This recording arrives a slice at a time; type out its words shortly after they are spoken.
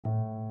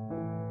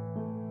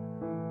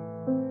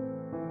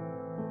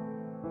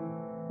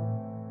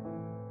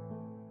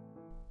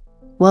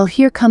Well,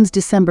 here comes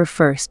December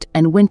 1st,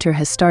 and winter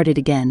has started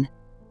again.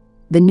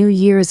 The new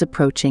year is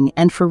approaching,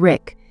 and for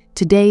Rick,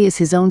 today is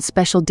his own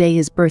special day,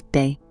 his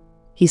birthday.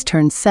 He's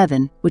turned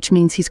 7, which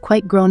means he's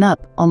quite grown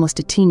up, almost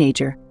a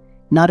teenager,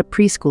 not a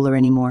preschooler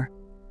anymore.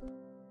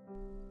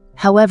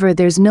 However,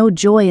 there's no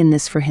joy in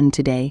this for him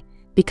today,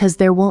 because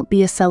there won't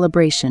be a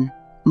celebration.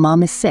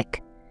 Mom is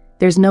sick.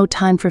 There's no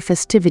time for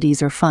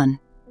festivities or fun.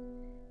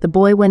 The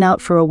boy went out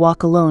for a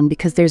walk alone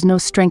because there's no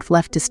strength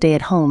left to stay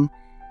at home,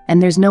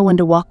 and there's no one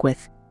to walk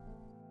with.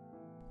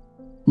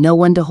 No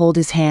one to hold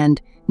his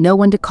hand, no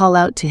one to call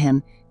out to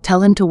him,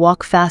 tell him to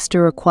walk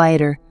faster or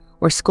quieter,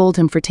 or scold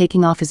him for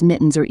taking off his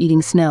mittens or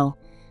eating snow.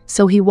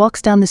 So he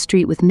walks down the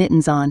street with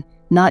mittens on,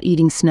 not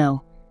eating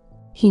snow.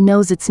 He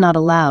knows it's not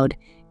allowed,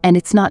 and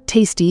it's not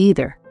tasty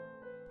either.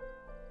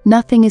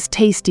 Nothing is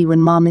tasty when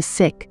Mom is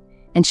sick,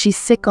 and she's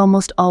sick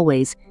almost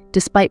always,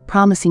 despite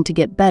promising to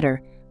get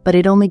better, but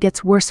it only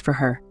gets worse for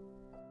her.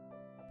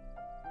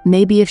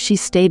 Maybe if she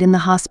stayed in the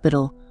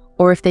hospital,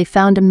 or if they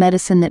found a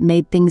medicine that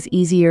made things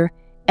easier,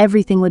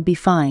 everything would be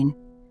fine.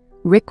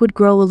 Rick would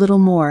grow a little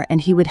more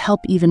and he would help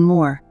even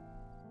more.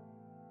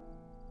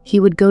 He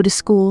would go to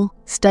school,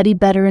 study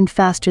better and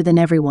faster than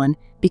everyone,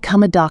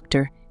 become a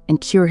doctor,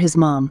 and cure his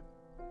mom.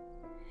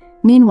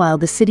 Meanwhile,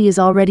 the city is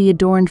already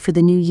adorned for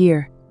the new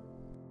year.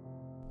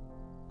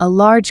 A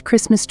large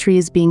Christmas tree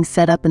is being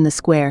set up in the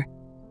square.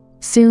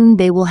 Soon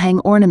they will hang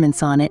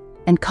ornaments on it,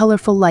 and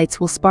colorful lights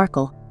will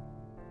sparkle.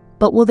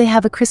 But will they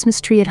have a Christmas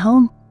tree at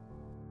home?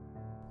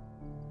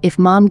 If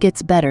Mom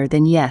gets better,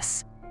 then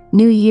yes.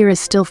 New Year is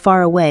still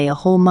far away, a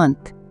whole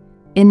month.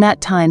 In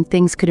that time,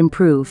 things could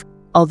improve,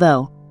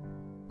 although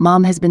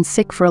Mom has been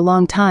sick for a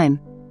long time.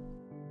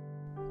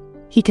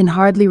 He can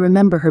hardly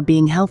remember her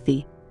being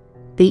healthy.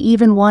 They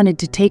even wanted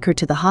to take her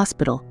to the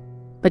hospital,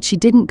 but she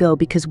didn't go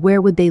because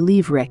where would they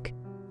leave Rick?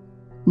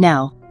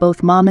 Now,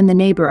 both Mom and the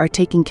neighbor are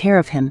taking care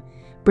of him,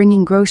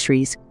 bringing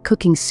groceries,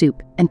 cooking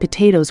soup, and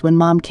potatoes when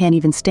Mom can't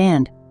even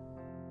stand.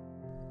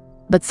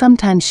 But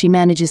sometimes she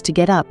manages to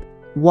get up,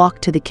 walk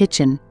to the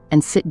kitchen,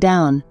 and sit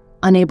down,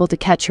 unable to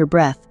catch her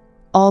breath,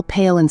 all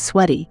pale and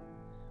sweaty.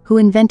 Who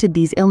invented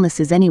these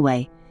illnesses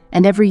anyway?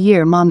 And every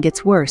year Mom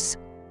gets worse.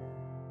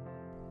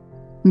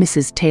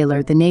 Mrs.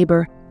 Taylor, the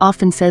neighbor,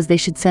 often says they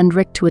should send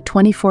Rick to a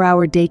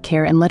 24-hour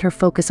daycare and let her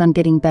focus on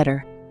getting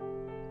better.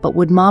 But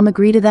would Mom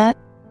agree to that?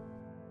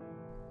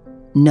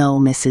 No,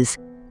 Mrs.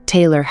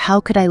 Taylor,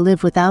 how could I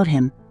live without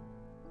him?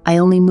 I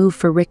only move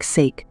for Rick's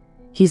sake.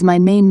 He's my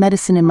main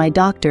medicine and my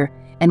doctor,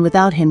 and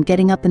without him,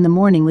 getting up in the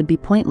morning would be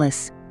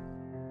pointless.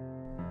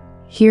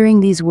 Hearing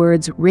these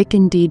words, Rick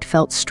indeed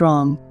felt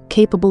strong,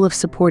 capable of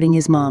supporting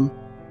his mom.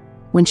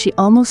 When she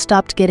almost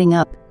stopped getting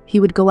up, he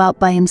would go out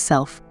by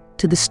himself,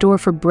 to the store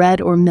for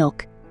bread or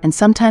milk, and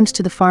sometimes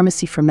to the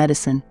pharmacy for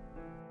medicine.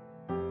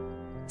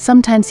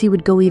 Sometimes he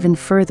would go even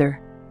further,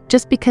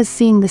 just because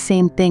seeing the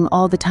same thing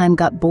all the time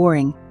got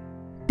boring.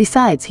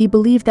 Besides, he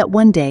believed that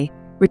one day,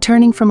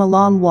 returning from a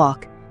long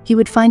walk, he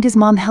would find his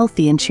mom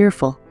healthy and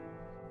cheerful.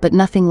 But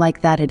nothing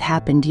like that had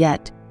happened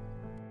yet.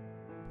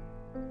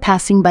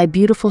 Passing by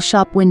beautiful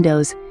shop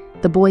windows,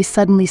 the boy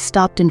suddenly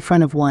stopped in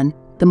front of one,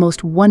 the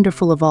most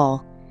wonderful of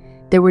all.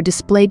 There were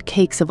displayed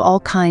cakes of all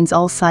kinds,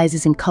 all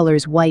sizes and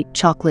colors, white,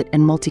 chocolate,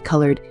 and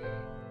multicolored.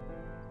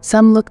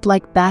 Some looked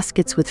like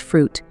baskets with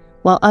fruit,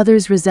 while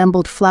others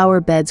resembled flower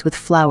beds with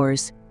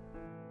flowers.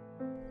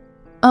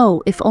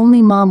 Oh, if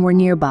only Mom were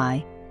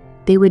nearby.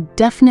 They would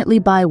definitely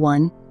buy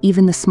one,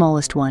 even the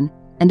smallest one,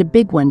 and a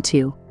big one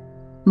too.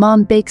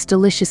 Mom bakes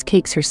delicious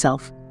cakes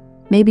herself.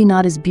 Maybe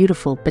not as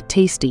beautiful, but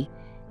tasty.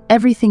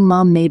 Everything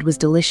Mom made was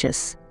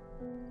delicious.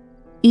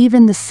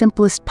 Even the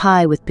simplest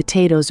pie with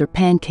potatoes or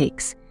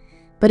pancakes.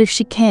 But if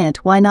she can't,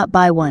 why not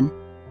buy one?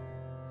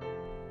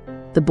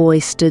 The boy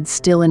stood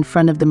still in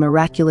front of the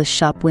miraculous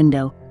shop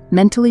window,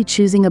 mentally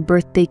choosing a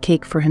birthday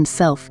cake for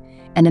himself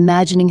and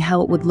imagining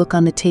how it would look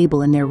on the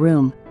table in their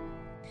room.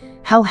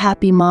 How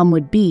happy Mom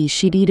would be.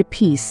 She'd eat a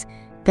piece,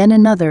 then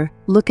another,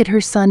 look at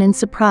her son in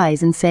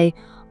surprise and say,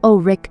 "Oh,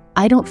 Rick,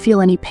 I don't feel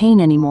any pain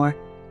anymore.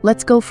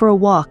 Let's go for a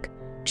walk.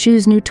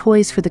 Choose new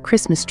toys for the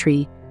Christmas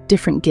tree,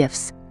 different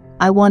gifts.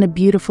 I want a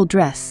beautiful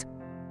dress."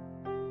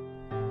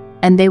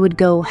 And they would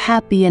go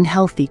happy and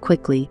healthy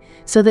quickly,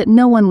 so that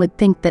no one would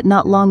think that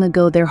not long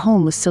ago their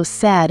home was so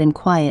sad and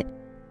quiet.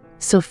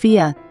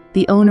 Sophia,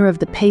 the owner of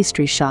the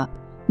pastry shop,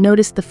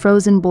 noticed the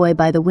frozen boy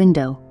by the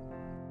window.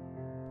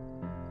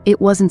 It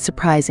wasn't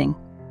surprising.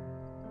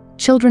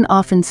 Children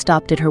often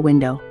stopped at her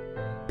window,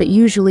 but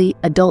usually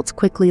adults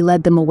quickly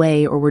led them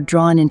away or were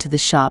drawn into the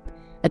shop,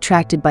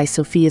 attracted by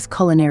Sophia's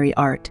culinary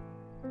art.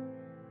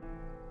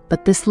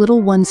 But this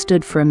little one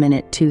stood for a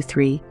minute, 2,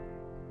 3.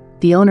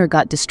 The owner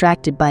got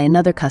distracted by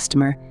another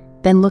customer,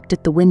 then looked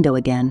at the window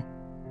again.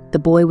 The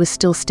boy was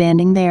still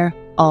standing there,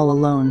 all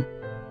alone.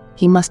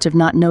 He must have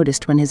not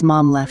noticed when his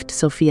mom left,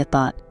 Sophia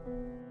thought.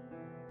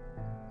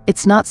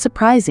 It's not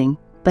surprising,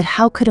 but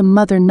how could a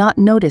mother not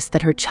notice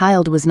that her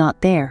child was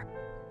not there?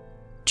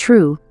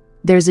 True,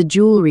 there's a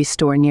jewelry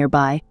store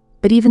nearby,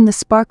 but even the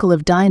sparkle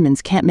of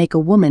diamonds can't make a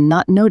woman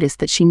not notice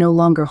that she no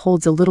longer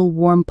holds a little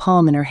warm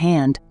palm in her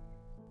hand.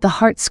 The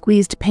heart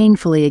squeezed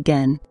painfully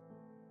again.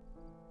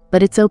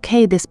 But it's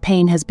okay, this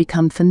pain has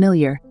become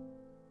familiar.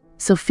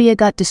 Sophia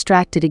got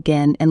distracted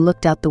again and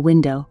looked out the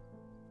window.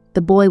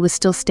 The boy was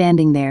still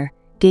standing there,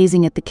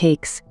 gazing at the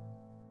cakes.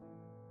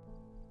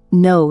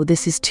 No,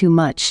 this is too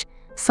much.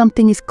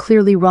 Something is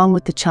clearly wrong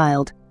with the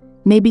child.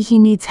 Maybe he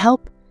needs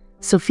help?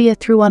 Sophia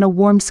threw on a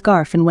warm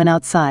scarf and went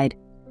outside.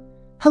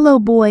 Hello,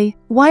 boy.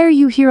 Why are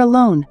you here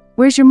alone?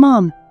 Where's your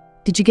mom?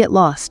 Did you get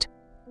lost?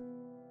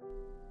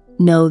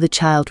 No, the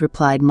child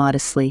replied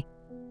modestly.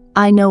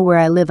 I know where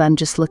I live, I'm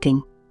just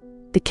looking.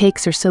 The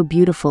cakes are so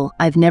beautiful,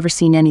 I've never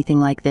seen anything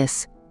like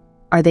this.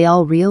 Are they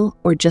all real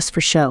or just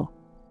for show?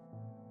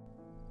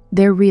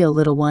 They're real,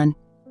 little one.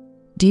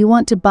 Do you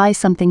want to buy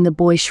something? The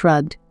boy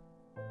shrugged.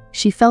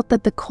 She felt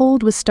that the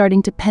cold was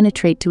starting to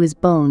penetrate to his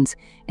bones,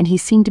 and he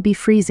seemed to be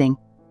freezing.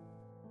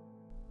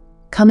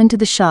 Come into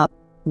the shop,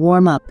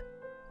 warm up.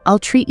 I'll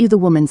treat you, the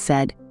woman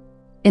said.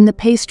 In the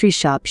pastry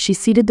shop, she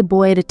seated the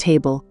boy at a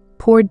table,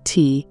 poured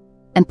tea,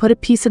 and put a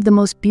piece of the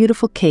most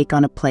beautiful cake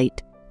on a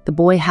plate. The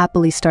boy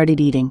happily started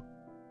eating.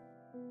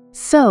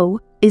 So,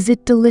 is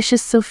it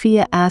delicious?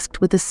 Sophia asked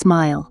with a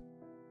smile.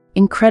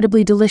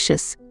 Incredibly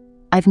delicious.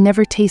 I've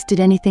never tasted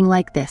anything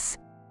like this.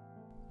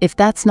 If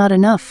that's not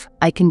enough,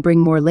 I can bring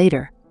more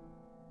later.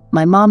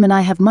 My mom and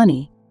I have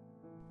money.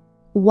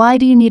 Why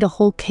do you need a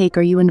whole cake?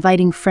 Are you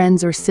inviting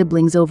friends or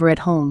siblings over at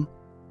home?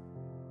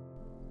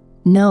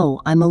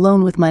 No, I'm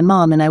alone with my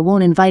mom and I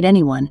won't invite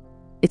anyone.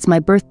 It's my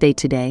birthday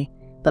today,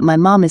 but my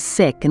mom is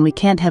sick and we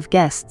can't have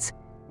guests.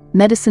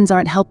 Medicines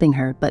aren't helping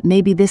her, but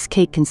maybe this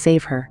cake can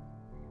save her.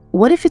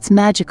 What if it's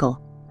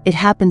magical? It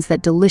happens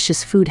that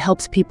delicious food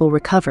helps people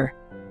recover.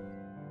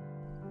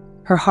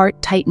 Her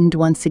heart tightened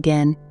once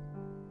again.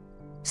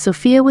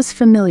 Sophia was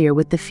familiar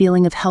with the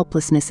feeling of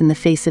helplessness in the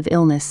face of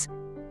illness.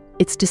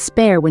 It's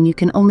despair when you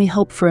can only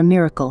hope for a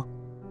miracle.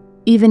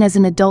 Even as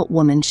an adult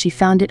woman, she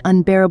found it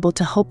unbearable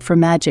to hope for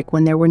magic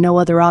when there were no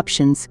other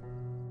options.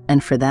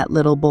 And for that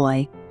little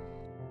boy.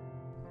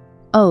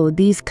 Oh,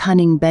 these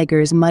cunning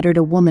beggars, muttered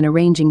a woman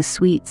arranging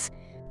sweets.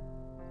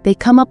 They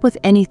come up with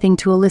anything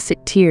to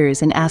elicit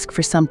tears and ask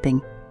for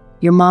something.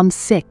 Your mom's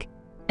sick,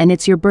 and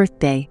it's your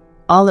birthday,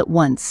 all at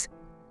once.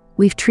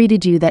 We've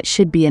treated you, that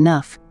should be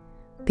enough.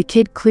 The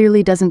kid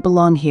clearly doesn't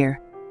belong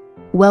here.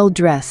 Well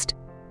dressed.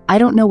 I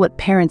don't know what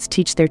parents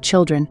teach their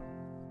children.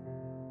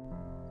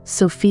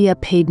 Sophia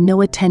paid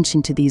no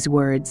attention to these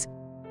words.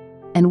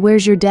 And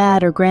where's your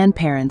dad or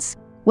grandparents?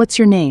 What's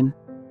your name?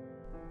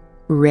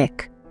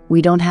 Rick.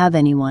 We don't have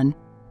anyone.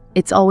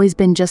 It's always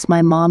been just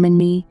my mom and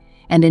me,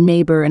 and a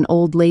neighbor, an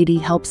old lady,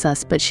 helps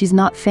us, but she's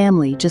not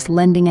family, just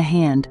lending a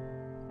hand.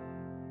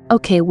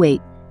 Okay,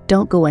 wait,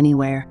 don't go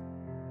anywhere.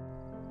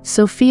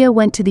 Sophia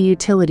went to the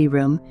utility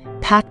room,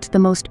 packed the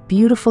most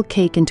beautiful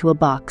cake into a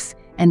box,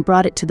 and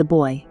brought it to the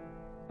boy.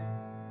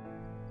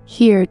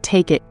 Here,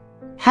 take it.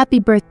 Happy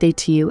birthday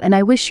to you, and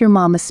I wish your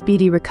mom a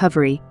speedy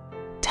recovery.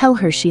 Tell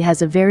her she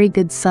has a very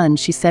good son,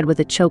 she said with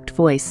a choked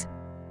voice.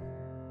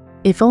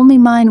 If only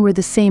mine were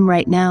the same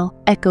right now,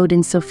 echoed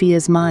in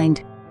Sophia's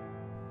mind.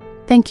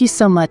 Thank you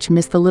so much,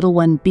 miss, the little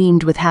one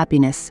beamed with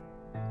happiness.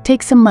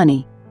 Take some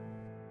money.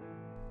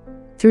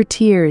 Through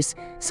tears,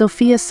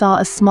 Sophia saw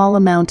a small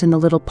amount in the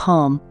little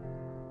palm.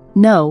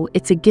 No,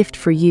 it's a gift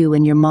for you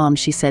and your mom,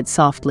 she said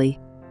softly.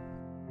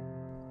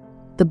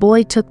 The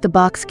boy took the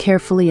box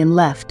carefully and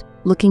left,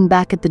 looking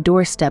back at the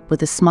doorstep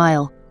with a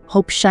smile,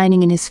 hope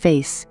shining in his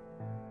face.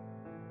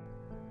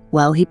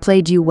 Well, he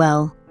played you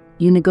well.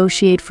 You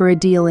negotiate for a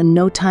deal. In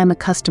no time a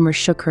customer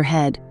shook her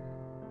head.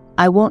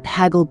 I won't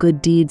haggle, good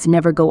deeds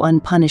never go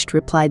unpunished,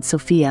 replied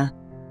Sophia.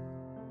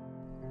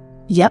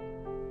 Yep,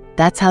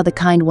 that's how the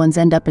kind ones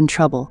end up in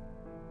trouble.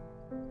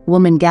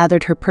 Woman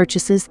gathered her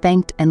purchases,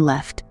 thanked, and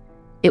left.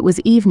 It was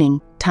evening,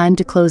 time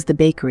to close the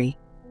bakery.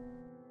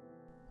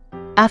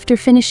 After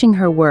finishing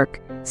her work,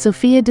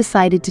 Sophia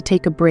decided to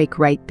take a break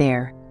right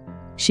there.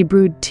 She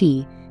brewed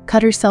tea,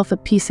 cut herself a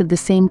piece of the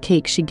same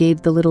cake she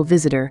gave the little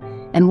visitor,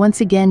 and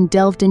once again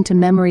delved into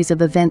memories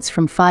of events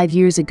from 5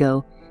 years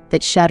ago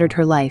that shattered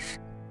her life.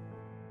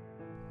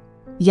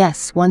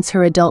 Yes, once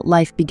her adult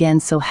life began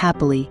so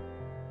happily.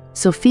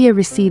 Sophia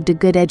received a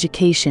good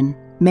education,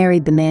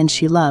 married the man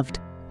she loved,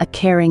 a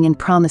caring and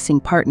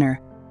promising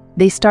partner.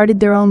 They started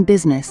their own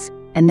business,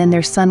 and then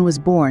their son was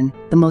born,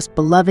 the most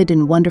beloved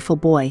and wonderful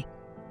boy.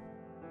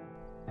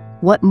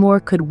 What more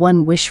could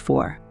one wish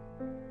for?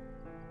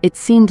 It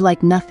seemed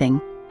like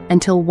nothing,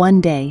 until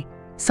one day,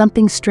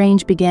 something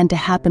strange began to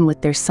happen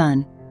with their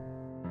son.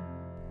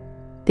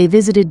 They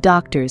visited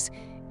doctors,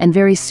 and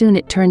very soon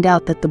it turned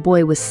out that the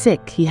boy was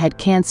sick, he had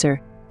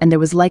cancer, and there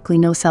was likely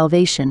no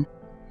salvation.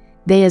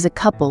 They as a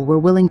couple were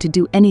willing to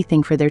do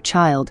anything for their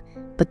child,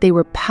 but they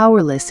were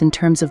powerless in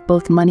terms of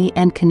both money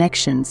and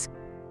connections.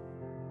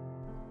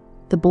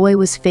 The boy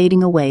was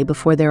fading away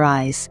before their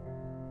eyes.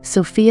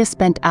 Sophia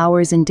spent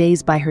hours and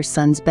days by her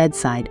son's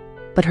bedside,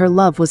 but her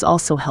love was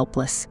also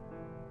helpless.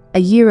 A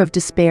year of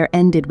despair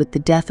ended with the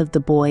death of the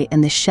boy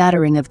and the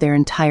shattering of their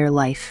entire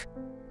life.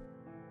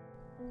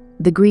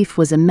 The grief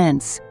was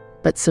immense,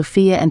 but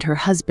Sophia and her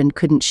husband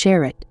couldn't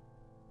share it.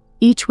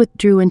 Each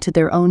withdrew into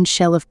their own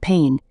shell of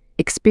pain,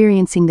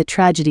 experiencing the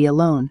tragedy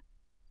alone.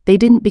 They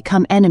didn't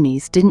become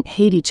enemies, didn't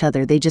hate each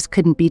other, they just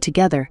couldn't be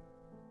together.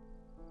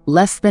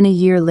 Less than a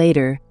year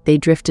later, they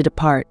drifted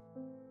apart.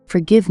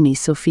 "Forgive me,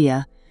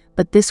 Sophia,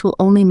 but this will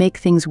only make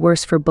things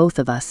worse for both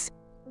of us.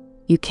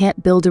 You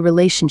can't build a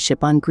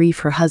relationship on grief,"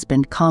 her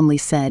husband calmly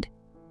said.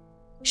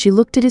 She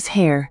looked at his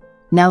hair,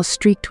 now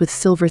streaked with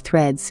silver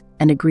threads,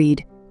 and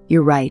agreed,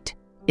 "You're right,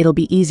 it'll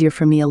be easier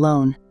for me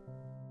alone."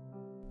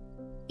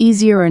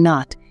 Easier or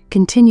not,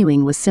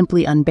 continuing was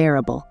simply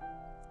unbearable.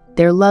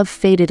 Their love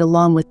faded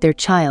along with their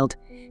child.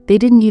 They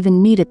didn't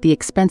even meet at the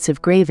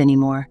expensive grave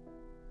anymore.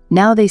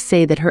 Now they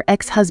say that her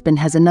ex-husband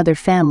has another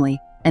family,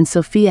 and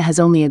Sophia has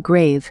only a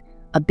grave,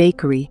 a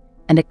bakery,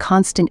 and a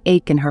constant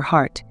ache in her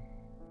heart.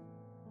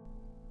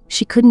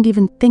 She couldn't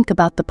even think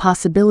about the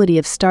possibility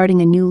of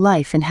starting a new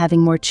life and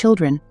having more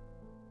children.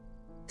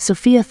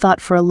 Sophia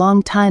thought for a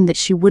long time that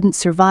she wouldn't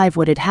survive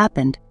what had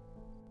happened.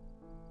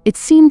 It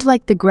seemed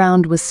like the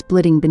ground was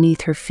splitting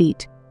beneath her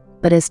feet,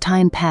 but as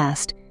time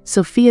passed,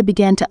 Sophia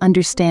began to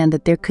understand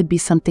that there could be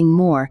something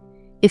more,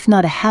 if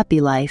not a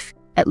happy life,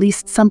 at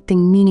least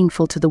something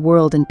meaningful to the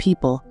world and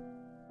people.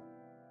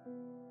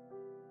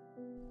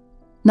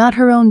 Not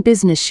her own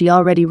business, she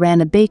already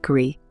ran a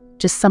bakery,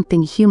 just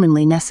something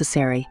humanly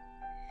necessary.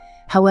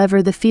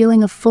 However, the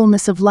feeling of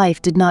fullness of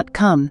life did not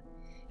come,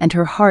 and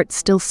her heart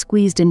still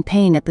squeezed in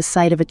pain at the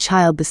sight of a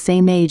child the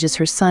same age as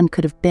her son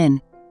could have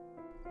been.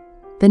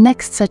 The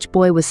next such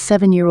boy was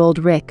 7-year-old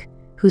Rick,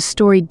 whose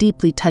story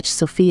deeply touched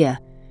Sophia.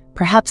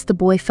 Perhaps the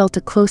boy felt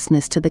a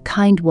closeness to the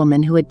kind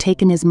woman who had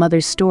taken his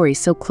mother's story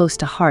so close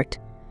to heart.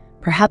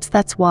 Perhaps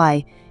that's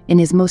why, in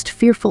his most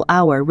fearful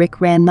hour, Rick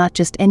ran not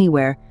just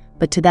anywhere,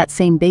 but to that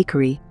same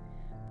bakery.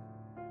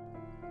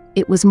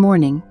 It was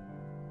morning.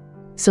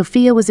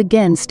 Sophia was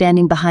again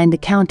standing behind the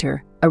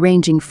counter,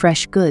 arranging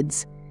fresh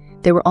goods.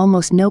 There were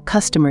almost no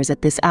customers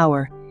at this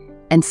hour,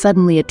 and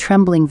suddenly a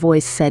trembling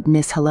voice said,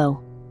 "Miss, hello."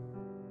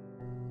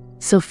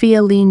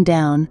 Sophia leaned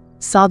down,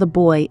 saw the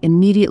boy,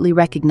 immediately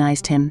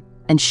recognized him,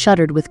 and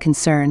shuddered with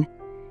concern.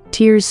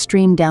 Tears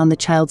streamed down the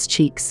child's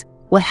cheeks.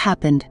 "What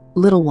happened,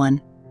 little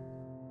one?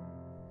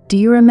 Do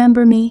you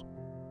remember me?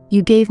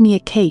 You gave me a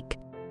cake."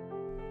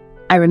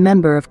 "I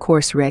remember, of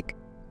course, Rick,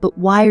 but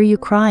why are you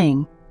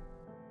crying?"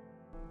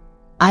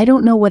 "I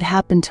don't know what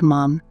happened to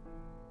Mom.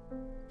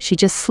 She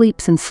just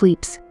sleeps and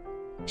sleeps.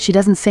 She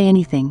doesn't say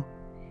anything.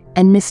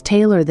 And Miss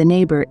Taylor, the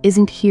neighbor,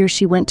 isn't here.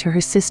 She went to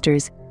her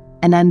sister's,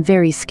 and I'm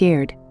very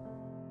scared."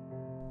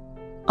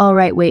 "All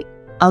right, wait,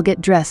 I'll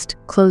get dressed,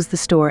 close the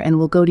store, and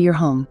we'll go to your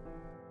home."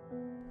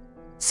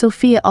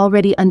 Sophia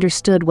already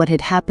understood what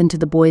had happened to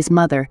the boy's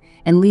mother,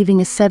 and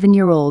leaving a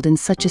 7-year-old in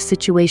such a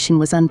situation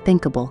was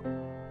unthinkable.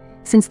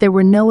 Since there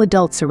were no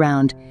adults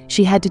around,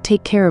 she had to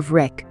take care of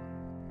Rick.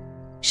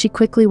 She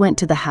quickly went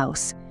to the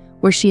house,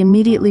 where she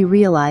immediately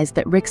realized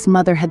that Rick's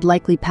mother had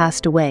likely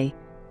passed away,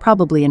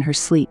 probably in her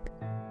sleep.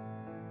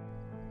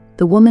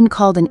 The woman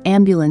called an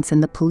ambulance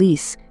and the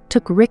police,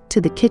 took Rick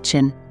to the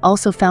kitchen,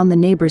 also found the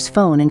neighbor's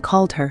phone and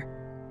called her.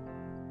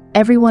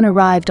 Everyone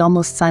arrived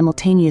almost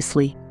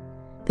simultaneously.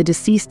 The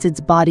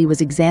deceased's body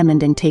was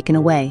examined and taken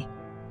away.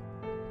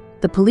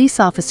 The police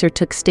officer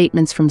took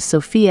statements from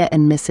Sophia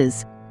and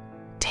Mrs.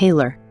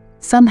 Taylor.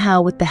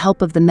 Somehow, with the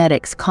help of the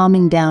medics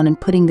calming down and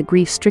putting the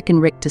grief-stricken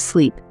Rick to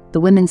sleep, the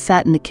women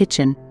sat in the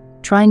kitchen,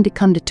 trying to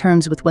come to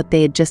terms with what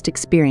they had just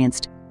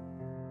experienced.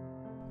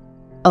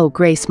 "Oh,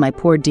 Grace, my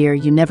poor dear,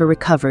 you never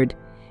recovered,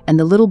 and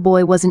the little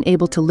boy wasn't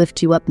able to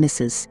lift you up,"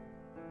 Mrs.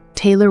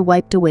 Taylor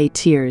wiped away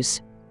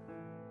tears.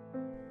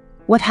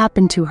 "What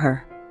happened to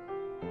her?"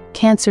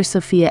 "Cancer,"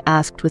 Sophia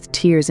asked with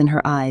tears in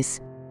her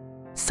eyes.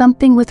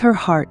 "Something with her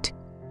heart.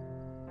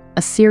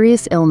 A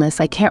serious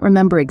illness, I can't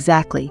remember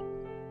exactly.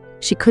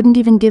 She couldn't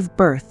even give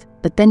birth,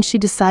 but then she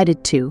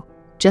decided to,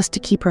 just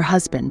to keep her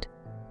husband.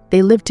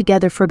 They lived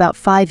together for about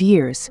 5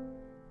 years.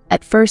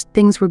 At first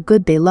things were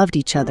good, they loved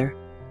each other.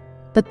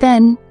 But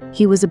then,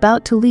 he was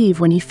about to leave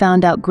when he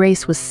found out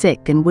Grace was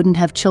sick and wouldn't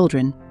have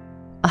children.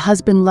 A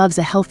husband loves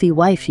a healthy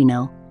wife, you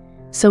know.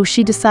 So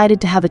she decided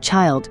to have a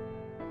child,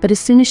 but as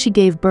soon as she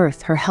gave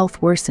birth, her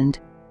health worsened.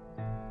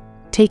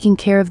 Taking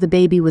care of the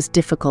baby was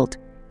difficult,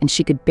 and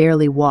she could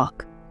barely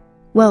walk.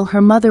 Well,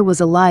 her mother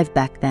was alive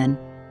back then.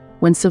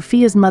 When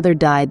Sophia's mother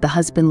died, the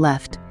husband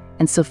left,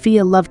 and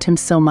Sophia loved him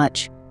so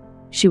much.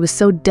 She was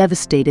so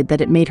devastated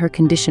that it made her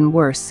condition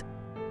worse.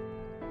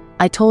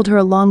 I told her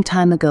a long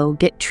time ago,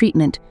 get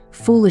treatment,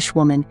 foolish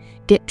woman,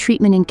 get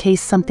treatment in case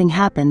something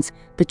happens,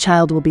 the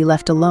child will be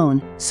left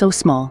alone, so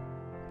small.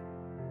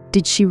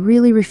 Did she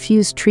really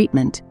refuse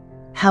treatment?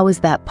 How is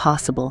that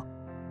possible?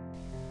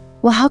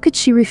 Well, how could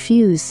she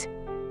refuse?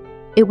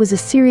 It was a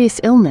serious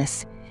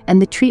illness,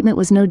 and the treatment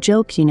was no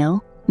joke, you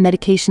know.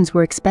 Medications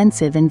were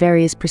expensive and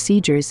various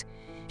procedures.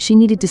 She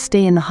needed to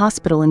stay in the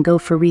hospital and go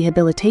for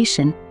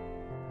rehabilitation.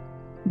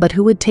 But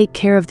who would take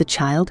care of the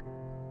child?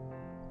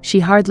 She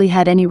hardly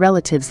had any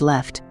relatives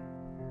left.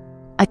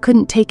 I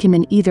couldn't take him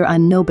in either.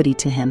 I'm nobody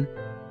to him.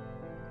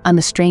 I'm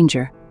a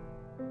stranger.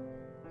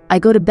 I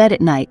go to bed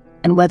at night,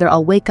 and whether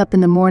I'll wake up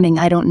in the morning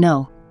I don't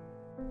know.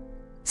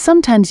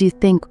 Sometimes you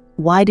think,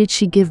 why did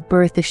she give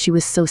birth if she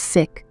was so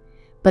sick?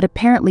 But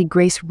apparently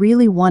Grace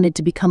really wanted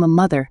to become a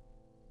mother.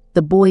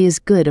 The boy is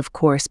good, of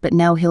course, but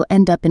now he'll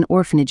end up in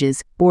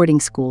orphanages, boarding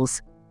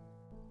schools.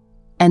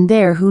 And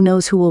there, who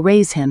knows who will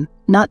raise him,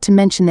 not to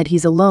mention that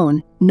he's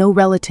alone, no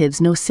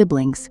relatives, no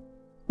siblings.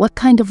 What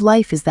kind of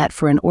life is that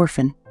for an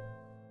orphan?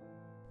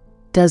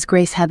 Does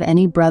Grace have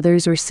any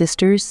brothers or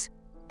sisters?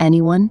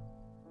 Anyone?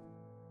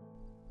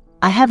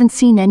 I haven't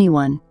seen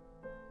anyone.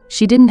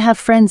 She didn't have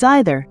friends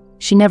either.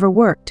 She never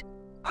worked.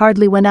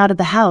 Hardly went out of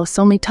the house,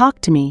 only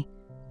talked to me.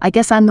 I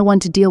guess I'm the one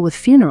to deal with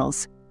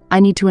funerals. I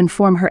need to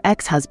inform her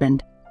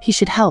ex-husband. He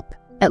should help,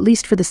 at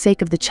least for the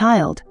sake of the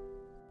child.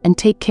 And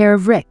take care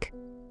of Rick.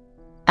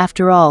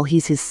 After all,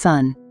 he's his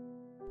son.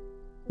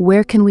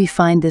 Where can we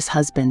find this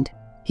husband?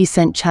 He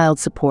sent child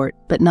support,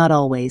 but not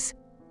always.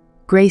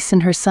 Grace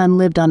and her son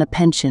lived on a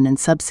pension and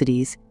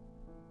subsidies.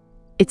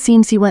 It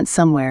seems he went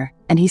somewhere,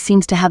 and he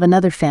seems to have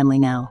another family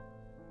now.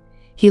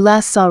 He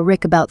last saw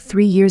Rick about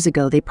 3 years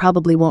ago. They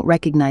probably won't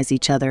recognize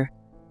each other.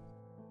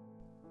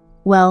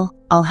 Well,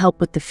 I'll help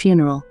with the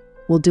funeral.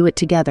 We'll do it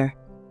together.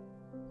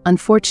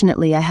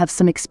 Unfortunately, I have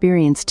some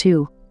experience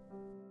too.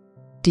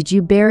 Did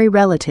you bury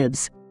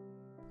relatives?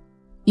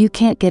 You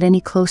can't get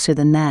any closer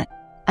than that.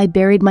 I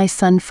buried my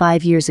son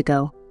 5 years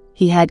ago.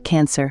 He had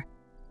cancer.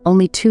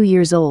 Only 2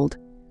 years old.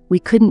 We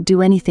couldn't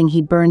do anything.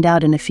 He burned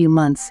out in a few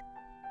months.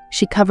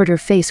 She covered her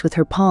face with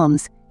her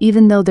palms,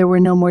 even though there were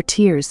no more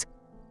tears.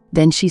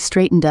 Then she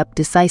straightened up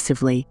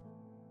decisively.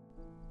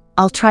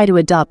 I'll try to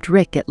adopt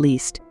Rick at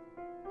least.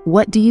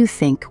 What do you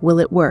think? Will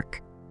it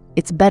work?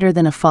 It's better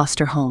than a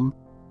foster home.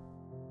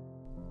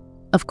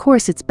 Of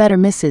course it's better,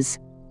 Mrs.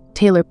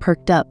 Taylor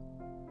perked up.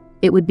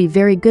 It would be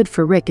very good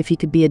for Rick if he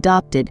could be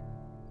adopted,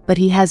 but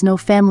he has no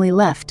family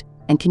left,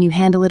 and can you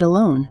handle it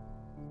alone?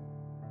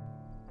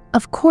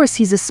 Of course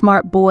he's a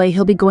smart boy.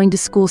 He'll be going to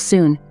school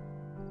soon.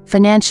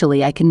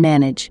 Financially I can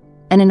manage,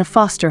 and in a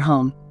foster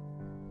home.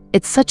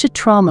 It's such a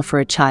trauma for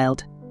a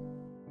child.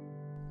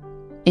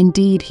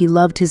 Indeed, he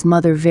loved his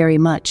mother very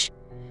much,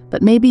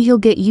 but maybe he'll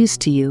get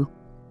used to you.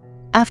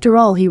 After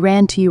all, he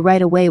ran to you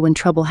right away when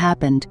trouble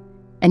happened,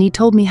 and he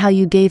told me how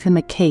you gave him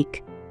a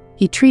cake.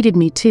 He treated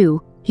me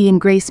too. He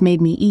and Grace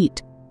made me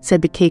eat,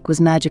 said the cake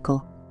was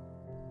magical.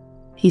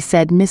 He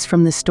said, Miss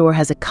from the store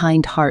has a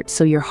kind heart,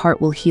 so your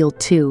heart will heal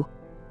too.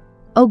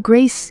 Oh,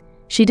 Grace,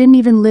 she didn't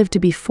even live to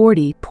be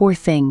 40, poor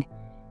thing.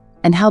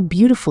 And how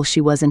beautiful she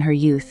was in her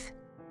youth.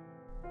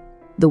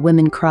 The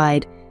women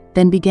cried,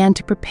 then began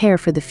to prepare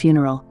for the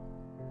funeral.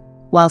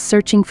 While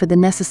searching for the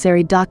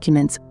necessary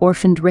documents,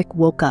 orphaned Rick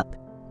woke up.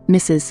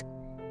 Mrs.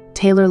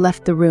 Taylor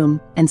left the room,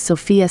 and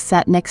Sophia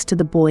sat next to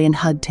the boy and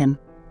hugged him.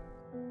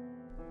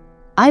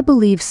 I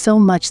believe so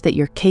much that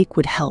your cake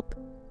would help,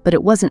 but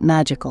it wasn't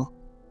magical.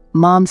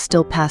 Mom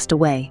still passed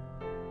away.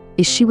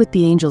 Is she with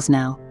the angels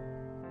now?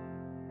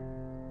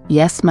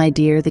 Yes, my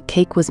dear, the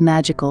cake was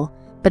magical,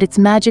 but its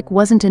magic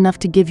wasn't enough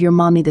to give your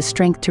mommy the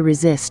strength to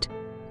resist.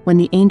 When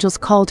the angels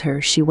called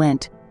her, she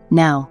went.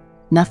 Now,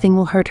 nothing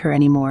will hurt her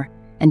anymore,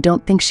 and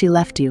don't think she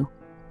left you.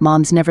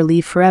 Moms never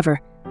leave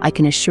forever, I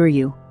can assure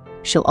you.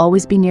 She'll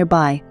always be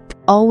nearby,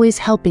 always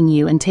helping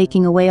you and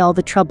taking away all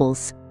the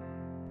troubles.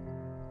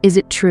 Is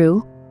it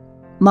true?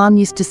 Mom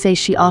used to say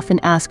she often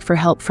asked for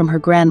help from her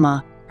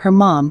grandma, her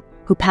mom,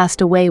 who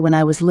passed away when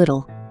I was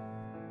little.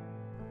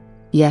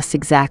 Yes,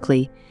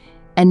 exactly.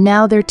 And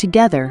now they're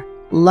together,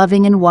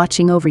 loving and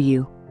watching over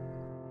you.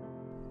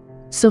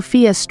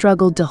 Sophia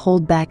struggled to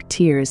hold back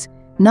tears,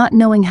 not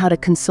knowing how to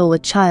console a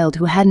child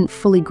who hadn't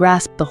fully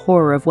grasped the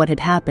horror of what had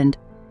happened.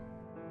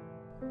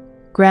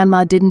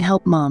 Grandma didn't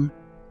help Mom.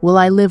 Will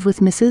I live with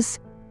Mrs.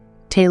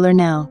 Taylor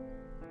now?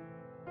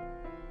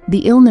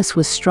 The illness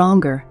was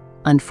stronger,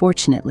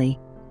 unfortunately.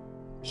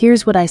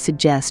 Here's what I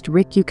suggest,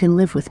 Rick, you can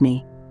live with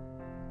me.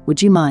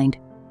 Would you mind?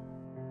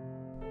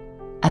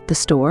 At the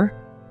store?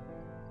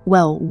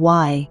 Well,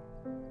 why?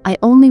 I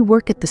only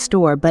work at the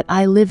store, but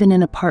I live in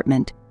an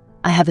apartment.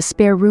 I have a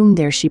spare room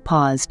there. She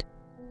paused.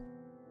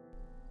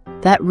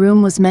 That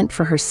room was meant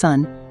for her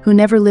son, who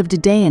never lived a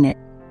day in it,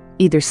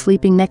 either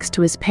sleeping next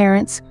to his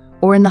parents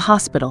or in the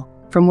hospital,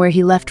 from where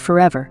he left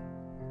forever.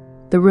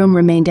 The room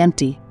remained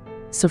empty.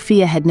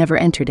 Sophia had never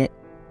entered it.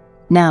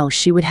 Now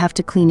she would have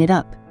to clean it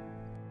up.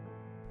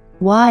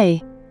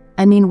 Why?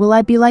 I mean, will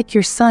I be like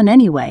your son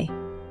anyway?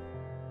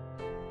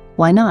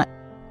 Why not?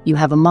 You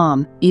have a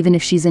mom, even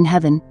if she's in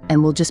heaven,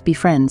 and we'll just be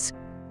friends.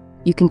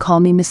 You can call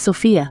me Miss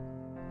Sophia.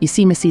 You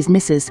see,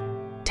 Mrs.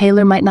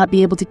 Taylor might not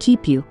be able to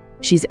keep you.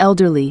 She's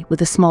elderly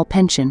with a small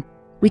pension.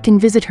 We can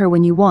visit her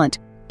when you want.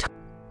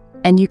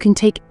 And you can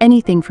take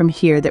anything from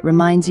here that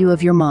reminds you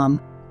of your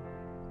mom.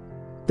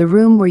 The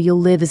room where you'll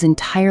live is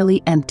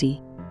entirely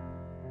empty.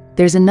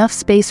 There's enough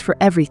space for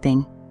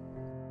everything.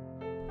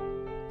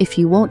 If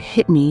you won't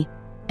hit me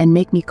and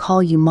make me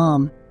call you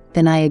Mom,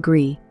 then I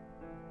agree.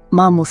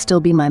 Mom will still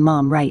be my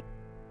mom, right?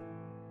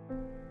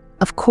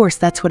 Of course,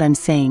 that's what I'm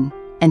saying.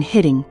 And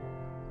hitting.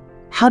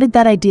 How did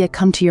that idea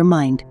come to your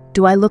mind?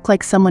 Do I look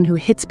like someone who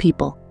hits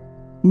people?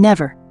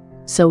 Never.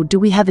 So, do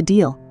we have a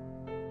deal?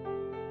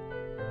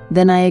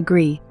 Then I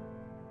agree.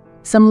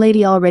 Some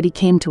lady already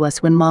came to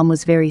us when Mom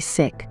was very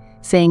sick,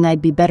 saying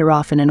I'd be better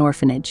off in an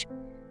orphanage.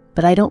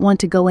 But I don't want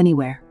to go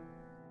anywhere.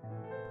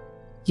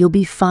 You'll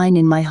be fine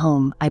in my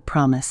home, I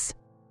promise.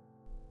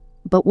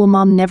 But will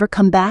Mom never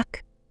come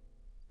back?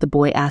 The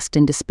boy asked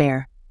in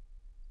despair.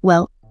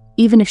 Well,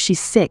 even if she's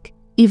sick,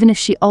 even if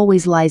she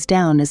always lies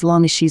down, as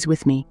long as she's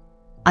with me,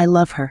 I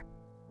love her.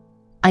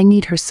 I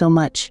need her so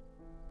much.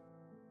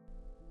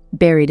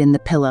 Buried in the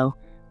pillow,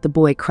 the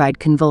boy cried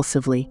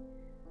convulsively.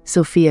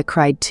 Sophia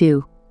cried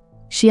too.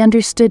 She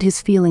understood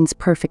his feelings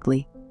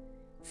perfectly.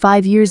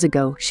 5 years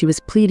ago, she was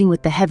pleading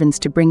with the heavens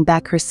to bring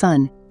back her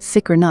son,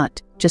 sick or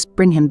not, just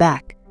bring him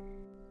back.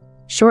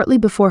 Shortly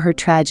before her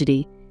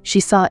tragedy, she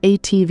saw a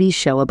TV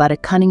show about a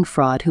cunning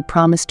fraud who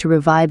promised to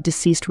revive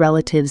deceased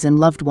relatives and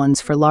loved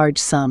ones for large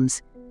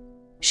sums.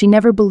 She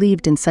never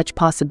believed in such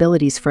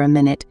possibilities for a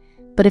minute,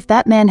 but if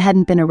that man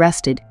hadn't been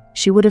arrested,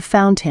 she would have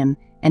found him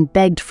and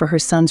begged for her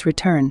son's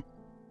return.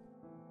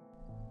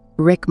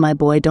 Rick, my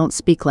boy, don't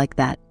speak like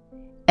that.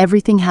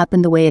 Everything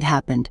happened the way it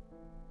happened.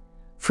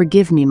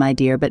 Forgive me, my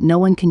dear, but no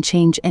one can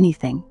change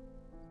anything.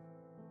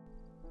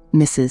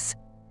 Mrs.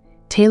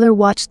 Taylor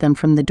watched them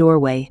from the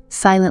doorway,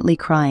 silently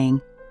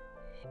crying.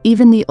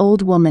 Even the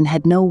old woman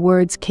had no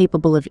words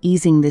capable of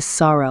easing this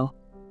sorrow.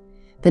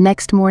 The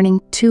next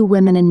morning, 2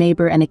 women, a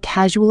neighbor and a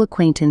casual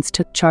acquaintance,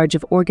 took charge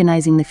of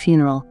organizing the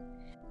funeral.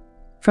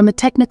 From a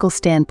technical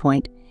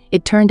standpoint,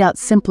 it turned out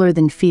simpler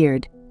than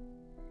feared.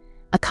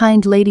 A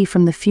kind lady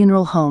from the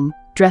funeral home,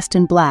 dressed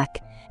in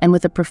black and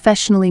with a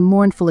professionally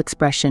mournful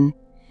expression,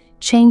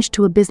 changed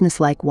to a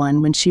businesslike one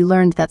when she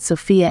learned that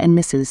Sophia and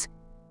Mrs.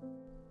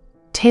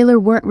 Taylor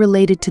weren't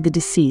related to the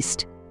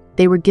deceased.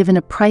 They were given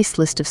a price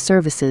list of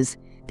services,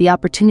 the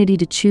opportunity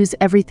to choose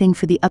everything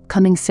for the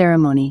upcoming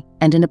ceremony,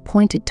 and an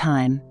appointed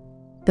time.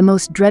 The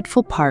most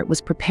dreadful part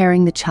was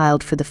preparing the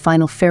child for the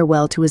final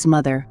farewell to his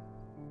mother.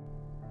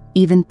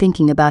 Even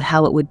thinking about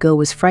how it would go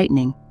was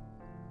frightening.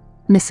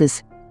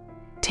 Mrs.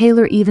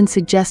 Taylor even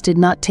suggested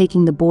not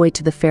taking the boy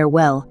to the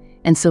farewell,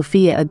 and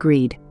Sophia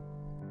agreed.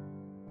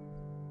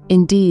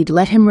 Indeed,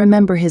 let him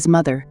remember his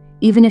mother,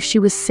 even if she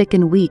was sick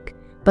and weak,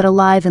 but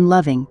alive and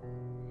loving.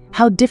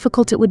 How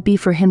difficult it would be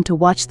for him to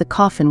watch the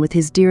coffin with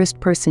his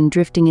dearest person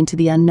drifting into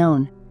the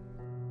unknown.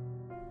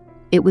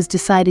 It was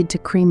decided to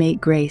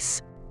cremate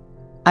Grace.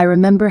 I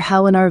remember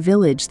how in our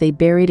village they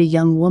buried a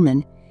young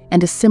woman,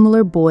 and a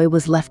similar boy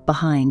was left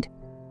behind.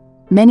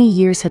 Many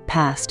years had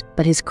passed,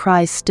 but his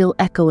cries still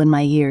echo in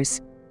my ears.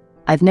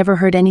 I've never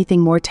heard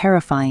anything more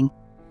terrifying,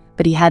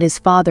 but he had his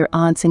father,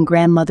 aunts, and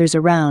grandmothers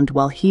around,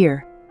 while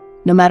here,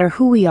 no matter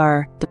who we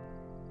are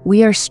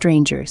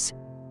strangers.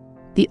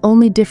 The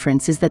only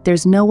difference is that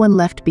there's no one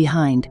left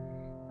behind.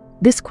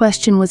 This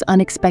question was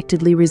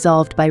unexpectedly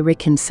resolved by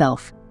Rick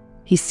himself.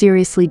 He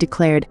seriously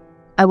declared,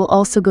 I will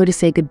also go to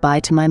say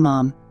goodbye to my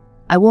mom.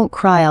 I won't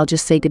cry, I'll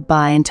just say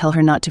goodbye and tell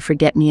her not to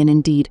forget me, and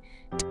indeed,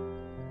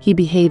 he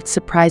behaved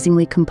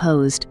surprisingly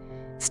composed.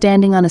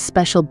 Standing on a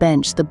special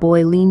bench, the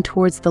boy leaned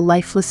towards the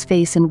lifeless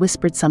face and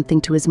whispered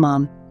something to his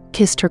mom,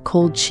 kissed her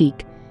cold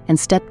cheek, and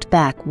stepped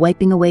back,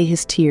 wiping away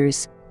his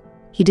tears.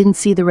 He didn't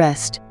see the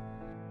rest.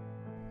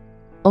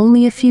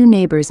 Only a few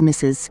neighbors,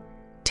 Mrs.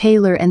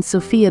 Taylor and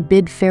Sophia,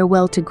 bid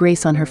farewell to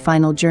Grace on her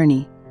final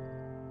journey.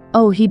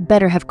 Oh, he'd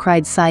better have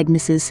cried, sighed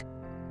Mrs.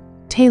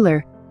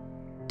 Taylor.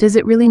 Does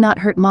it really not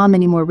hurt Mom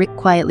anymore? Rick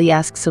quietly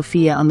asked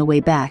Sophia on the way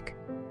back.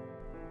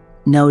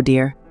 No,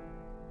 dear.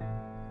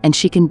 And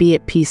she can be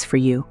at peace for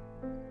you.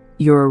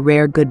 You're a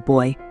rare good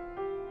boy.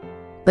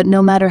 But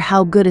no matter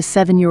how good a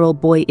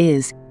 7-year-old boy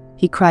is,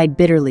 he cried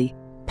bitterly,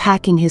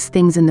 packing his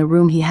things in the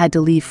room he had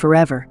to leave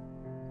forever.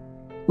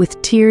 With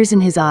tears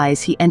in his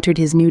eyes, he entered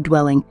his new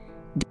dwelling,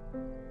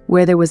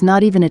 where there was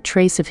not even a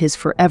trace of his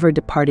forever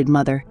departed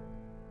mother.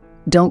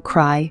 Don't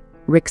cry,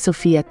 Rick.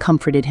 Sophia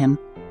comforted him.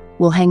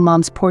 We'll hang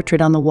Mom's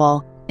portrait on the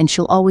wall, and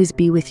she'll always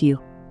be with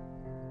you.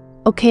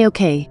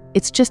 Okay,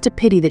 it's just a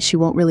pity that she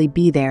won't really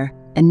be there,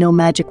 and no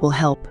magic will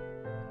help.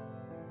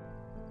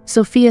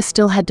 Sophia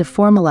still had to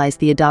formalize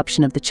the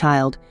adoption of the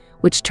child,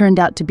 which turned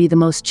out to be the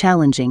most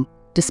challenging,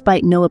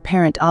 despite no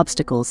apparent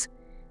obstacles.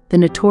 The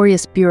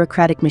notorious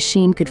bureaucratic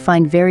machine could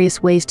find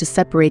various ways to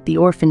separate the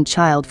orphaned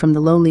child from the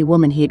lonely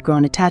woman he had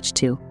grown attached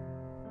to.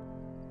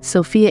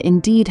 Sophia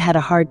indeed had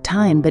a hard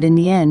time, but in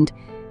the end,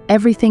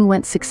 everything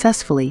went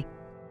successfully.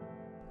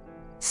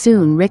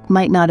 Soon, Rick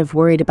might not have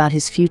worried about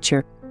his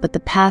future, but the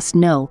past,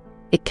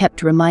 it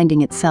kept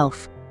reminding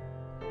itself.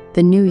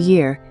 The new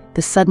year,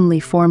 the suddenly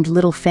formed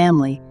little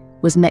family,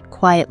 was met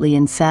quietly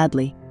and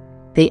sadly.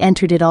 They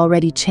entered it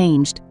already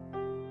changed.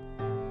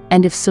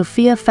 And if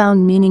Sophia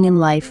found meaning in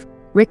life,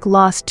 Rick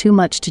lost too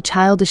much to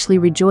childishly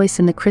rejoice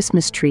in the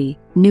Christmas tree,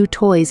 new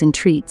toys and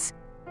treats.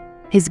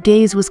 His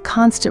gaze was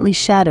constantly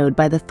shadowed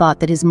by the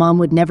thought that his mom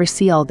would never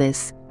see all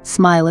this,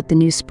 smile at the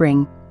new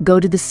spring, go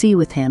to the sea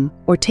with him,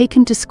 or take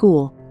him to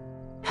school.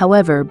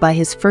 However, by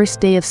his first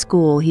day of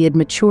school he had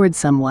matured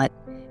somewhat,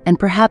 and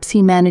perhaps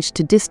he managed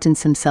to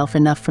distance himself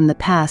enough from the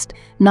past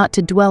not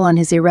to dwell on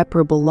his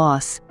irreparable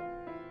loss.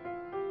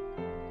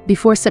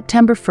 Before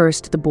September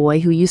 1st, the boy,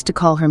 who used to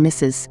call her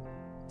Mrs.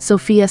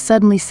 Sophia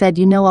suddenly said,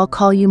 "You know, I'll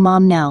call you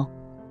Mom now.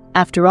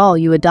 After all,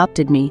 you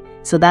adopted me,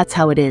 so that's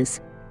how it is.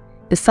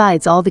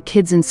 Besides, all the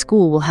kids in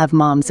school will have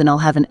moms and I'll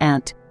have an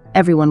aunt.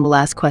 Everyone will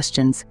ask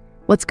questions.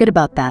 What's good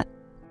about that?"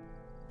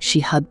 She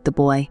hugged the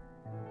boy.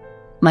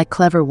 "My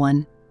clever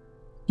one.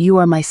 You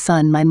are my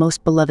son, my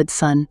most beloved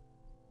son.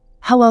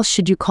 How else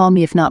should you call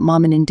me if not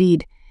Mom?" And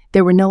indeed,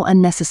 there were no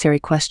unnecessary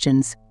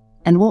questions.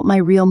 "And won't my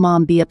real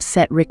mom be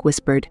upset?" Rick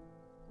whispered.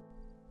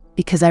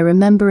 "Because I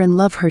remember and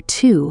love her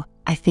too,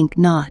 I think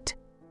not.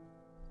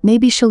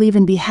 Maybe she'll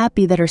even be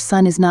happy that her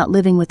son is not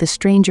living with a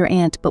stranger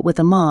aunt but with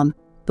a mom,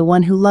 the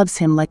one who loves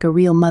him like a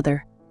real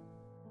mother."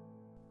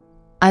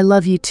 "I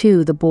love you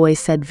too," the boy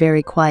said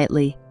very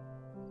quietly.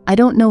 "I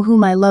don't know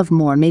whom I love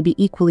more, maybe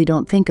equally.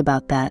 Don't think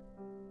about that.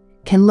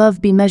 Can love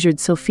be measured?"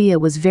 Sophia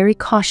was very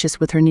cautious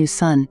with her new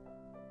son.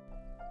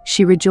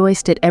 She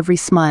rejoiced at every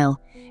smile,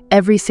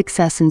 every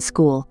success in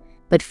school,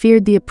 but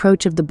feared the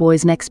approach of the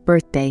boy's next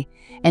birthday,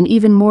 and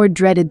even more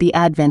dreaded the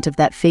advent of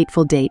that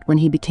fateful date when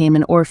he became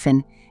an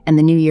orphan, and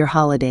the New Year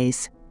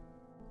holidays.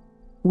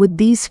 Would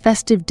these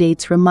festive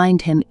dates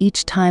remind him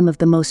each time of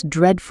the most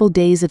dreadful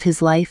days of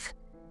his life?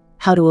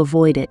 How to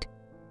avoid it?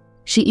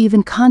 She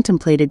even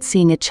contemplated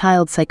seeing a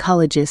child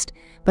psychologist,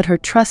 but her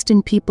trust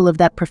in people of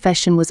that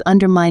profession was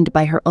undermined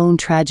by her own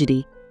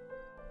tragedy.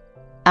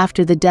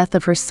 After the death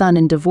of her son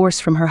and divorce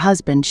from her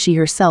husband, she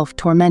herself,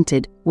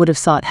 tormented, would have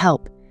sought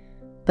help.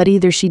 But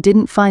either she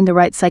didn't find the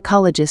right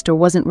psychologist or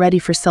wasn't ready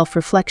for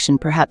self-reflection.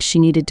 Perhaps she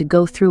needed to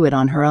go through it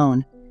on her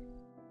own.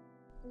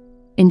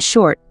 In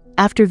short,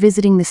 after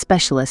visiting the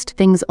specialist,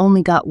 things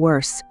only got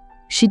worse.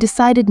 She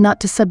decided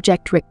not to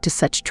subject Rick to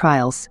such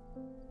trials.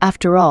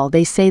 After all,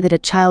 they say that a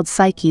child's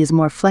psyche is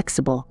more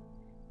flexible.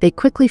 They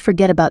quickly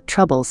forget about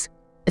troubles,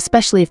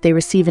 especially if they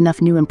receive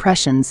enough new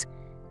impressions.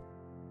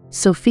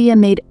 Sophia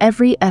made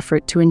every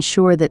effort to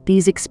ensure that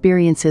these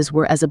experiences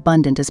were as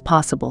abundant as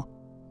possible.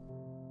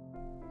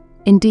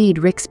 Indeed,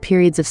 Rick's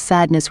periods of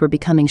sadness were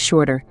becoming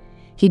shorter.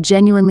 He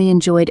genuinely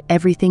enjoyed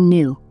everything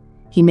new.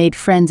 He made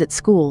friends at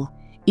school,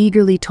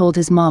 eagerly told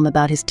his mom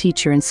about his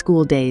teacher and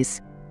school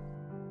days.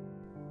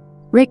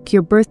 "Rick,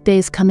 your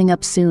birthday's coming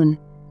up soon.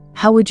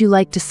 How would you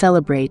like to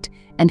celebrate,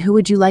 and who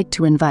would you like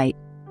to invite?"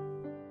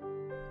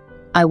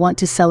 "I want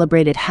to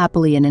celebrate it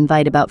happily and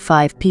invite about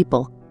 5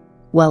 people.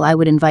 Well, I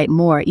would invite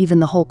more,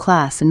 even the whole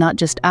class, and not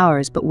just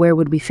ours, but where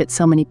would we fit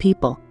so many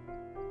people?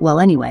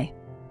 Well, anyway."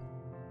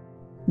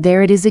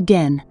 There it is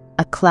again,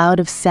 a cloud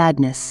of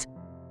sadness.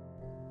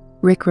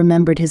 Rick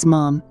remembered his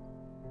mom.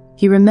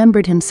 He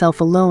remembered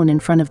himself alone in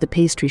front of the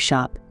pastry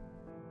shop.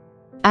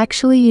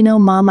 "Actually, you know,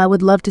 Mom, I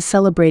would love to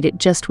celebrate it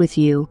just with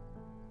you.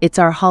 It's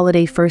our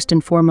holiday first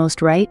and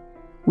foremost, right?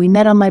 We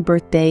met on my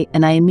birthday,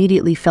 and I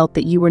immediately felt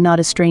that you were not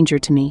a stranger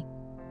to me.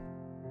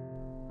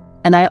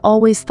 And I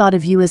always thought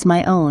of you as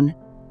my own.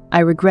 I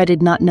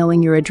regretted not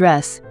knowing your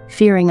address,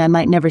 fearing I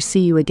might never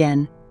see you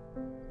again.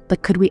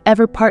 But could we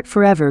ever part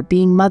forever,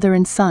 being mother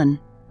and son?"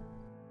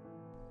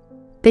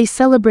 They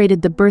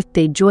celebrated the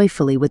birthday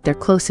joyfully with their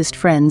closest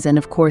friends and,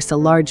 of course, a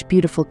large,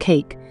 beautiful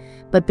cake.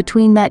 But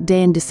between that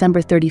day and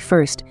December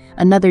 31st,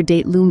 another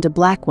date loomed, a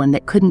black one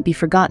that couldn't be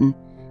forgotten,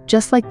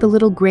 just like the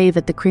little grave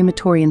at the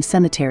crematorium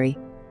cemetery.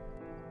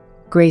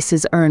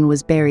 Grace's urn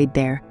was buried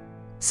there.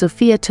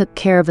 Sophia took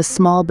care of a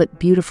small but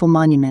beautiful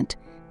monument.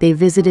 They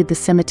visited the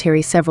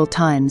cemetery several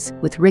times,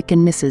 with Rick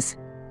and Mrs.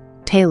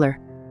 Taylor.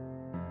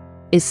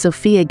 "Is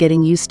Sophia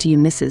getting used to you,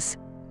 Mrs.?"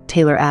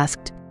 Taylor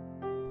asked.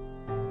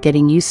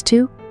 "Getting used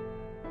to?"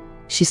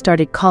 "She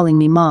started calling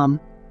me Mom,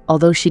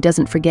 although she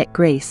doesn't forget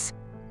Grace."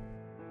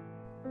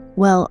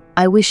 "Well,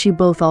 I wish you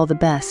both all the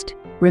best.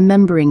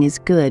 Remembering is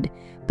good,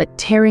 but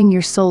tearing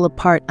your soul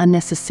apart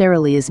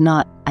unnecessarily is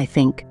not, I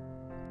think."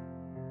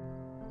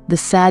 The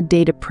sad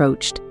date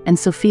approached, and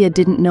Sophia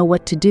didn't know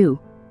what to do.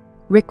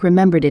 Rick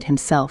remembered it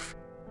himself.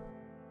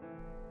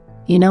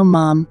 "You know,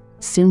 Mom,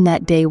 soon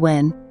that day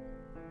when—"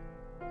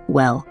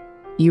 "Well,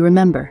 you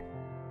remember."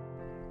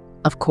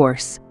 "Of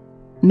course.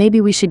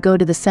 Maybe we should go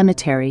to the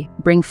cemetery,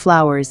 bring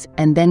flowers,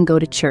 and then go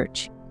to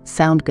church.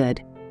 Sound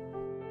good?"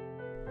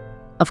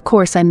 "Of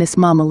course I miss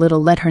Mom a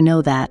little, let her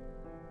know that."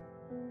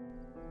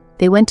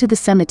 They went to the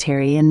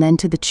cemetery and then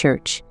to the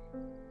church.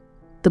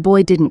 The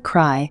boy didn't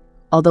cry,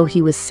 although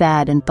he was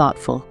sad and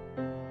thoughtful.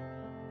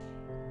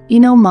 "You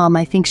know, Mom,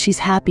 I think she's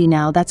happy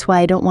now, that's why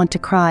I don't want to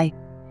cry.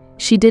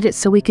 She did it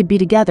so we could be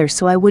together,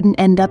 so I wouldn't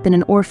end up in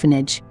an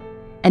orphanage.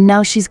 And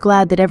now she's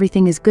glad that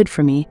everything is good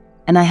for me,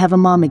 and I have a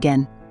mom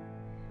again.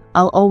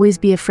 I'll always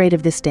be afraid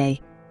of this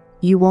day.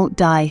 You won't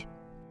die.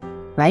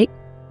 Right?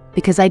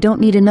 Because I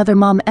don't need another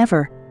mom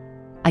ever.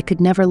 I could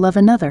never love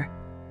another."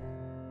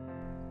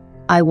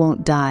 "I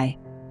won't die.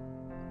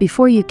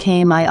 Before you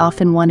came, I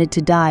often wanted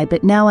to die,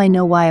 but now I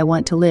know why I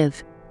want to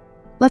live.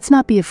 Let's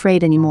not be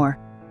afraid anymore.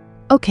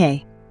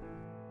 Okay.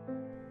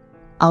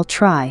 I'll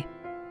try.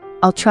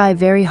 I'll try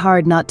very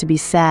hard not to be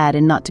sad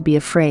and not to be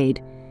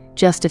afraid.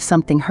 Just if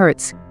something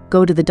hurts,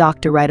 go to the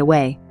doctor right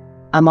away.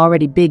 I'm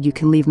already big, you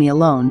can leave me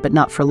alone, but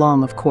not for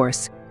long, of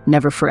course.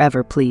 Never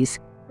forever, please.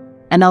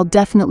 And I'll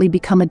definitely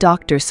become a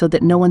doctor so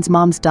that no one's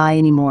moms die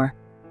anymore."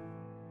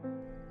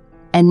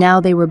 and now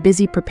they were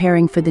busy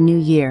preparing for the new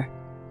year.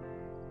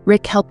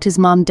 Rick helped his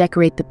mom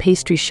decorate the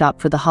pastry shop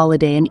for the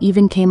holiday and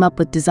even came up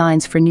with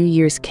designs for New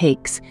Year's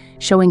cakes,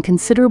 showing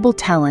considerable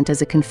talent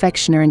as a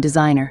confectioner and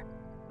designer.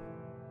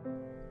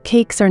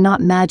 Cakes are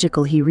not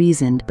magical, he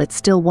reasoned, but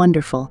still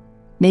wonderful.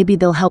 Maybe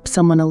they'll help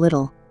someone a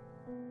little.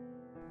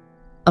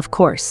 Of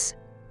course.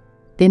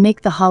 They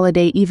make the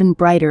holiday even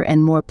brighter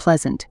and more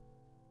pleasant.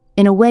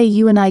 In a way,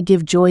 you and I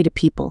give joy to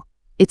people.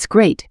 It's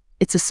great.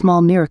 It's a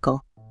small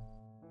miracle.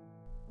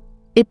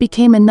 It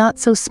became a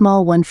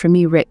not-so-small one for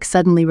me, Rick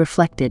suddenly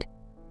reflected.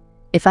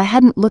 If I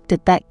hadn't looked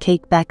at that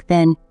cake back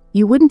then,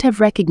 you wouldn't have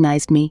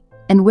recognized me,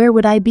 and where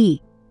would I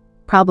be?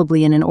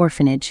 Probably in an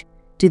orphanage.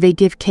 Do they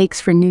give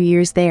cakes for New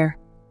Year's there?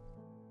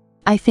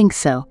 I think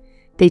so.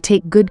 They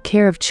take good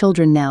care of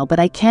children now, but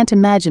I can't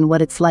imagine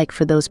what it's like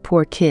for those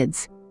poor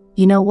kids.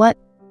 You know what?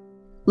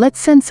 Let's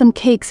send some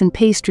cakes and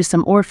pastry to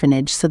some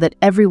orphanage so that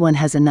everyone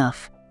has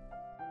enough.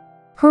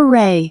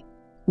 Hooray!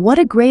 What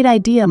a great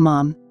idea,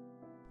 Mom.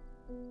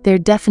 There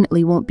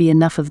definitely won't be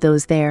enough of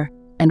those there,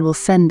 and we'll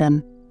send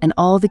them, and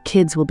all the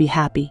kids will be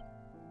happy.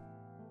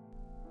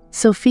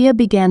 Sophia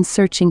began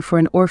searching for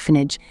an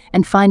orphanage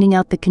and finding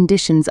out the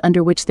conditions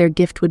under which their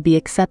gift would be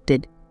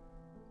accepted.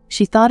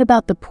 She thought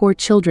about the poor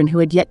children who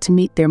had yet to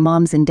meet their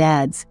moms and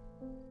dads.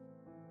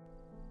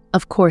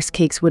 Of course,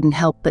 cakes wouldn't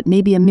help, but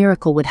maybe a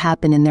miracle would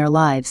happen in their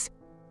lives.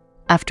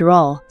 After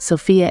all,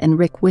 Sophia and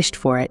Rick wished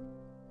for it.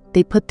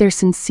 They put their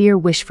sincere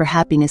wish for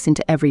happiness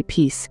into every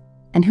piece,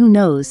 and who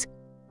knows,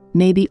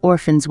 maybe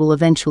orphans will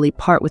eventually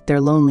part with their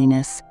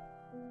loneliness.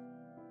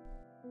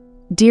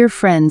 Dear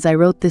friends, I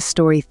wrote this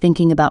story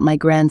thinking about my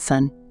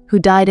grandson, who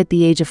died at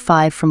the age of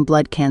 5 from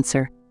blood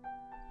cancer.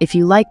 If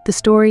you liked the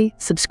story,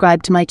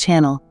 subscribe to my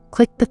channel,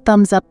 click the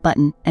thumbs up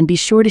button, and be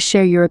sure to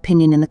share your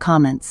opinion in the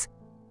comments.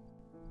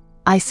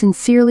 I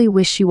sincerely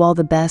wish you all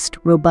the best,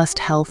 robust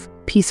health,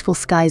 peaceful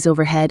skies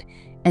overhead,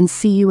 and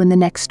see you in the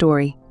next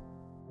story.